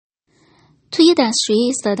توی دستشویی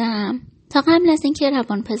ایستادم تا قبل از اینکه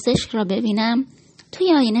روانپزشک را ببینم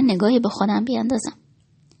توی آینه نگاهی به خودم بیاندازم.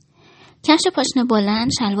 کفش پاشنه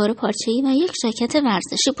بلند، شلوار پارچه‌ای و یک ژاکت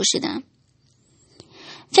ورزشی پوشیدم.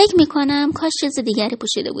 فکر میکنم کاش چیز دیگری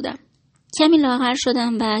پوشیده بودم. کمی لاغر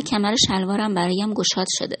شدم و کمر شلوارم برایم گشاد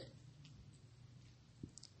شده.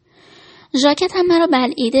 ژاکتم مرا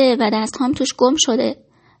بلعیده و دستهام توش گم شده.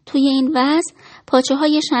 توی این وضع پاچه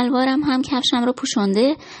های شلوارم هم کفشم را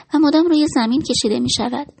پوشانده و مدام روی زمین کشیده می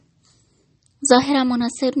شود. ظاهرم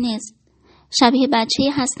مناسب نیست. شبیه بچه‌ای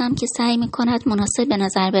هستم که سعی می کند مناسب به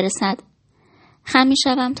نظر برسد. خم می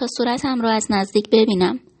شوم تا صورتم را از نزدیک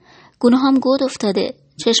ببینم. گونه‌هام گود افتاده،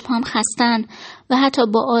 چشم‌هام خستن و حتی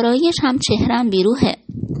با آرایش هم چهرم بیروحه.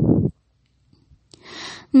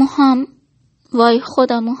 موهام، وای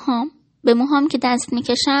خدا موهام. به موهام که دست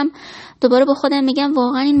میکشم دوباره با خودم میگم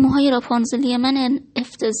واقعا این موهای راپونزلی من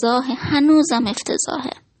افتضاحه، هنوزم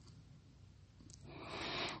افتضاحه.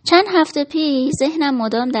 چند هفته پیش ذهنم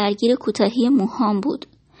مدام درگیر کوتاهی موهام بود.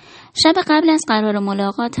 شب قبل از قرار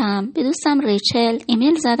ملاقاتم به دوستم ریچل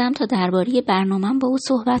ایمیل زدم تا درباره برنامه‌ام با او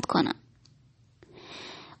صحبت کنم.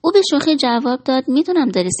 او به شوخی جواب داد میدونم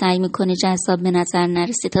داری سعی میکنی جذاب به نظر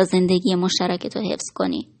نرسی تا زندگی مشترکتو حفظ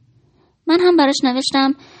کنی. من هم براش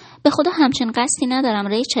نوشتم به خدا همچین قصدی ندارم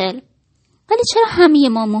ریچل. ولی چرا همه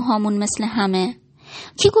ما موهامون مثل همه؟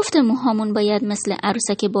 کی گفته موهامون باید مثل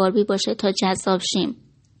عروسک باربی باشه تا جذاب شیم؟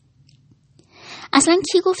 اصلا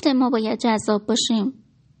کی گفته ما باید جذاب باشیم؟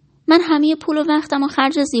 من همه پول و وقتم و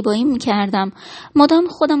خرج زیبایی میکردم. مدام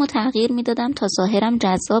خودم رو تغییر میدادم تا ظاهرم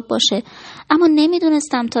جذاب باشه، اما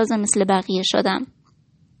نمیدونستم تازه مثل بقیه شدم.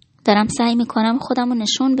 دارم سعی میکنم خودم رو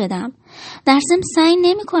نشون بدم. در ضمن سعی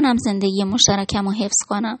نمیکنم زندگی مشترکم رو حفظ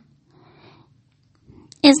کنم.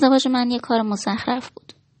 ازدواج من یه کار مزخرف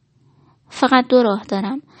بود. فقط 2 راه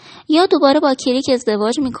دارم. یا دوباره با کریک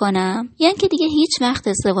ازدواج میکنم یا اینکه دیگه هیچ وقت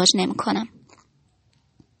ازدواج نمیکنم.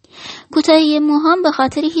 کوتاهی موهام به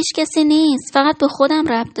خاطر هیچ کسی نیست، فقط به خودم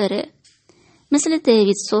ربط داره. مثل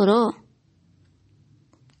دیوید سورو.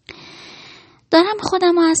 دارم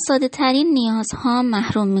خودم رو از ساده ترین نیازهام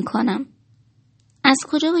محروم میکنم. از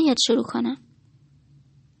کجا باید شروع کنم؟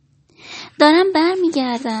 دارم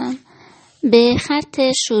برمیگردم به خط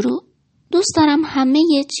شروع. دوست دارم همه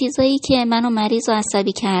چیزایی که منو مریض و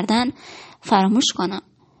عصبی کردن فراموش کنم.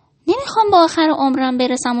 نمیخوام با آخر عمرم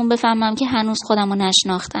برسم و بفهمم که هنوز خودمو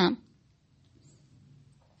نشناختم.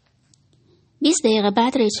 20 دقیقه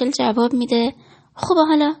بعد ریچل جواب میده خب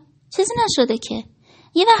حالا چیزی نشده که.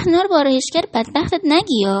 یه وقت اینا رو با آرایشگر بدبختت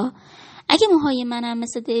نگی یا. اگه موهای منم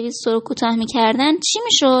مثل دیوید سورو کوتاه میکردن چی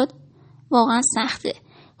میشد؟ واقعا سخته.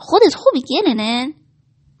 خودت خوبی گلنن؟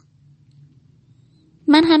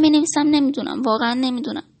 من هم نمی‌نویسم نمیدونم، واقعا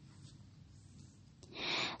نمیدونم.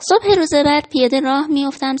 صبح روز بعد پیاده راه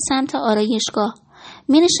میافتم سمت آرایشگاه.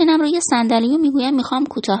 مینشینم روی صندلی و میگویم میخوام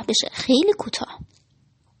کوتاه بشه، خیلی کوتاه.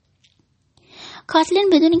 کاتلین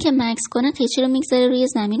بدون اینکه مکث کنه قیچی رو میگذاره روی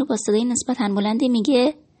زمین و با صدای نسبتاً بلندی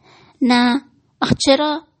میگه نه. آخ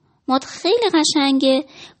چرا؟ مد خیلی قشنگه.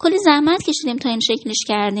 کلی زحمت کشیدیم تا این شکلش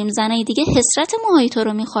کردیم. زنای دیگه حسرت موهای تو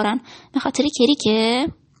رو میخورن به خاطر کریکه؟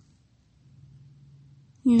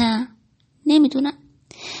 نه نمیدونم.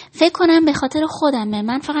 فکر کنم به خاطر خودمه.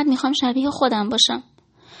 من فقط میخوام شبیه خودم باشم.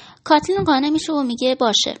 کاتلین قانع میشه و میگه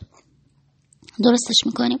باشه درستش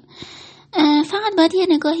میکنیم. فقط باید یه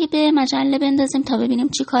نگاهی به مجله بندازیم تا ببینیم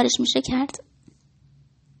چی کارش میشه کرد.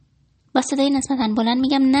 با صدای نسبتاً بلند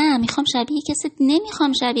میگم نه، نمیخوام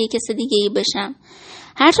شبیه کسی دیگه ای بشم.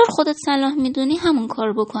 هر طور خودت صلاح میدونی همون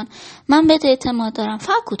کار بکن. من بهت اعتماد دارم،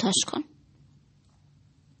 فقط کوتاش کن.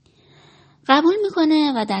 قبول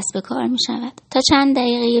میکنه و دست به کار میشود. تا چند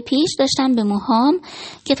دقیقه پیش داشتم به موهام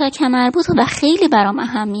که تا کمر بود و خیلی برام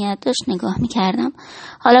اهمیت داشت نگاه میکردم.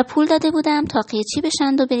 حالا پول داده بودم تا قیچی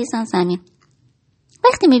بشند و بریزن زمین.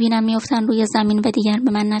 وقتی میبینم میافتن روی زمین و دیگر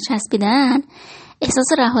به من نچسبیدن احساس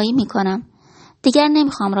رهایی میکنم. دیگر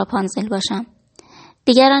نمیخوام راپونزل باشم.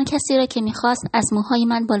 دیگر آن کسی را که میخواست از موهای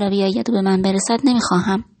من بالا بیاید و به من برسد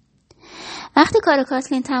نمیخواهم. وقتی کار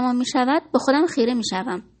کاتلین تمام میشود به خودم خیره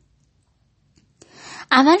میشوم.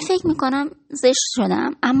 اول فکر میکنم زشت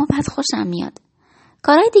شدم اما بعد خوشم میاد.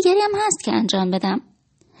 کارهای دیگری هم هست که انجام بدم.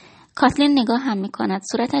 کاتلین نگاه هم میکند.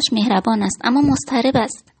 صورتش مهربان است اما مضطرب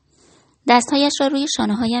است. دستهایش را روی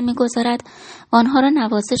شانه‌هایم میگذارد و آنها را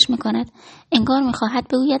نوازش میکند. انگار میخواهد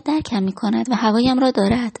بگوید درکم میکند و هوایم را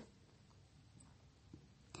دارد.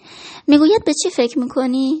 میگوید به چی فکر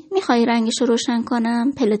میکنی؟ میخوای رنگش رو روشن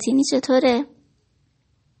کنم؟ پلاتینی چطوره؟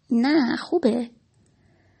 نه خوبه.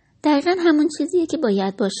 دقیقاً همون چیزیه که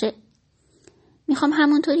باید باشه. میخوام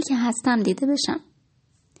همونطوری که هستم دیده بشم.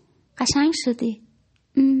 قشنگ شدی.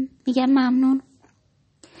 میگم ممنون.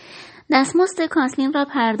 دستمزد کانسلین را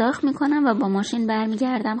پرداخت میکنم و با ماشین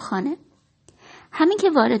برمیگردم خانه. همین که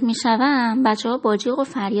وارد میشوم بچه‌ها با جیغ و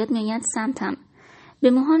فریاد میآیند سمتم.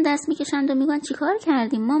 به موهام دست میکشند و میگن چیکار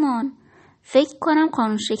کردیم مامان؟ فکر کنم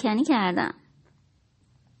قانون شکنی کردم.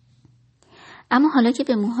 اما حالا که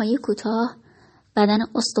به موهای کوتاه، بدن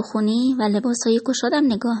استخونی و لباسهای گشادم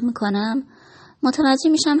نگاه میکنم، متوجه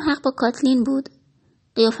میشم حق با کاتلین بود.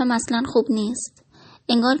 قیافم اصلا خوب نیست.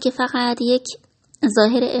 انگار که فقط یک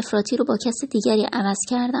ظاهر افراطی رو با کس دیگری عوض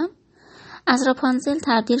کردم. از راپانزل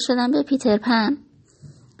تبدیل شدم به پیتر پن.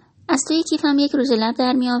 از توی کیفم یک رژ لب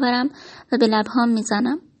در میآورم و به لبهام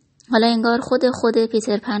میزنم. حالا انگار خود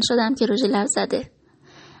پیتر پن شدم که رژ لب زده.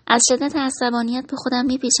 از شدت عصبانیت به خودم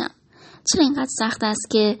میپیچم. چرا اینقدر سخت است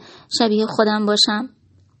که شبیه خودم باشم؟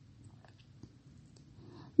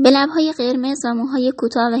 به لبهای قرمز و موهای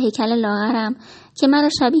کوتاه و هیکل لاغرم که مرا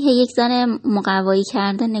شبیه یک زن مقوایی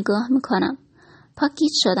کرده نگاه میکنم.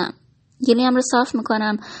 پاکیج شدم. گلویم را صاف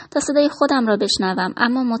میکنم تا صدای خودم را بشنوم،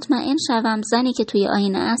 اما مطمئن شوم زنی که توی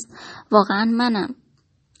آینه است واقعا منم.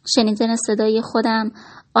 شنیدن صدای خودم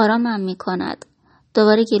آرامم میکند.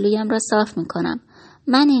 دوباره گلویم را صاف میکنم.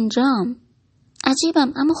 من اینجام.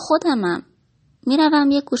 عجیبم اما خودمم.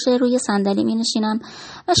 میروم یک گوشه روی صندلی مینشینم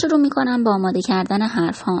و شروع میکنم با آماده کردن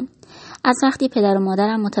حرفهام. از وقتی پدر و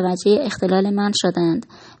مادرم متوجه اختلال من شدند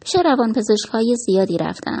پیش روانپزشک‌های زیادی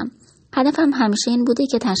رفتم. هدفم همیشه این بوده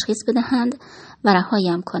که تشخیص بدهند و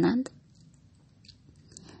رهایم کنند.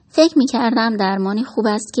 فکر میکردم درمانی خوب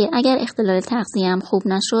است که اگر اختلال تغذیه‌ام خوب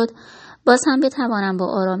نشد باز هم بتوانم با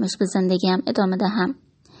آرامش به زندگیم ادامه دهم.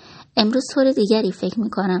 امروز طور دیگری فکر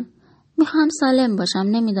میکنم. میخوام سالم باشم،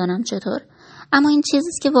 نمیدانم چطور، اما این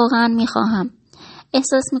چیزیست که واقعا میخواهم.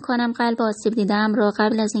 احساس میکنم قلب آسیب دیده‌ام را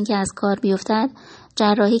قبل از اینکه از کار بیفتد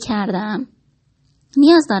جراحی کرده‌ام.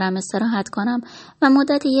 نیاز دارم استراحت کنم و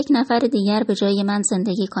مدت یک نفر دیگر به جای من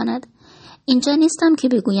زندگی کند. اینجا نیستم که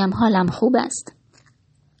بگویم حالم خوب است.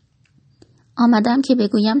 آمدم که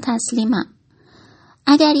بگویم تسلیمم.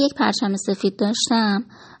 اگر یک پرچم سفید داشتم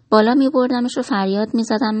بالا می بردمش و فریاد می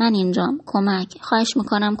زدم من اینجام، کمک، خواهش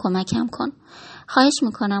میکنم کمکم کن، خواهش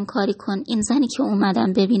میکنم کاری کن، این زنی که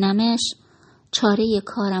اومدم ببینمش چاره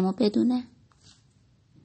کارمو بدونه.